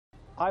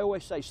I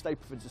always say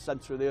Stapleford's the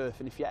centre of the earth,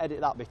 and if you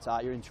edit that bit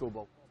out, you're in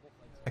trouble.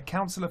 A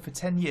councillor for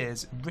 10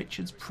 years,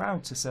 Richard's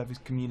proud to serve his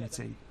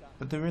community,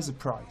 but there is a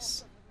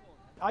price.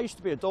 I used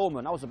to be a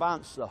doorman, I was a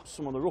bouncer,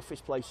 some of the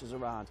roughest places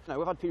around. You know,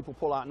 we've had people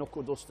pull out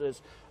knuckle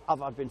dusters,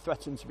 I've been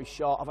threatened to be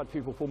shot, I've had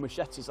people pull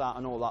machetes out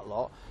and all that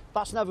lot.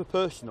 That's never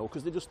personal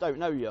because they just don't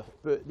know you.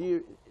 But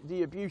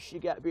the abuse you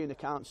get being a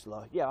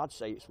councillor, yeah, I'd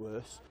say it's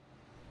worse.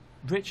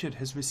 Richard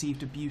has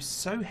received abuse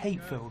so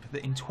hate-filled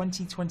that in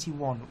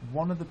 2021,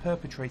 one of the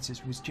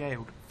perpetrators was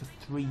jailed for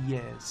 3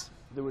 years.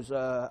 There was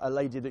a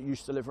lady that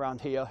used to live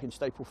around here in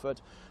Stapleford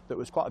that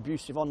was quite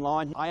abusive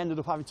online. I ended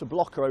up having to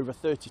block her over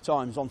 30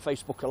 times on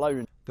Facebook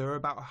alone. There are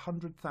about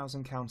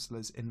 100,000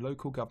 councillors in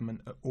local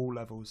government at all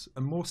levels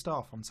and more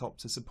staff on top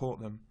to support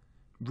them.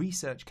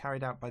 Research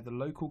carried out by the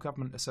Local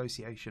Government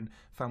Association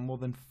found more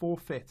than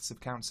 4/5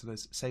 of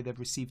councillors say they've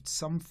received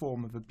some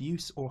form of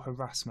abuse or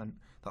harassment.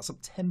 That's up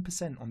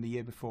 10% on the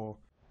year before.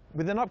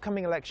 With an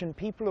upcoming election,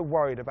 people are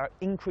worried about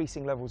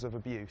increasing levels of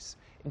abuse.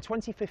 In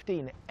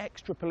 2015,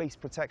 extra police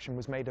protection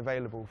was made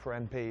available for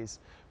MPs,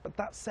 but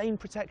that same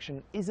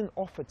protection isn't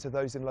offered to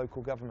those in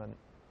local government.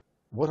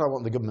 What I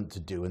want the government to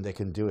do, and they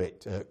can do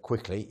it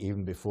quickly,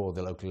 even before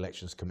the local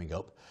elections coming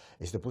up,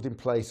 is to put in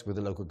place with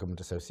the Local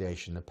Government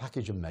Association a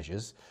package of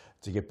measures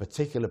to give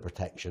particular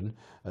protection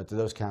to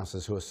those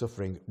councillors who are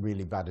suffering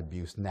really bad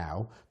abuse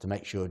now, to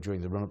make sure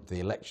during the run-up to the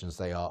elections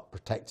they are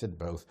protected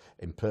both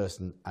in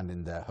person and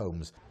in their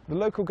homes. The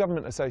Local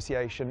Government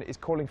Association is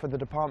calling for the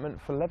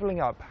Department for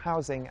Levelling Up,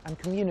 Housing and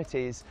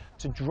Communities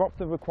to drop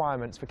the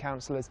requirements for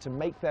councillors to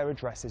make their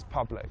addresses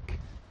public.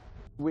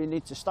 We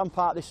need to stamp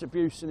out this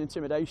abuse and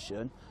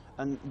intimidation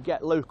and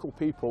get local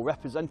people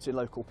representing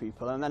local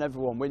people, and then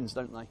everyone wins,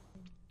 don't they?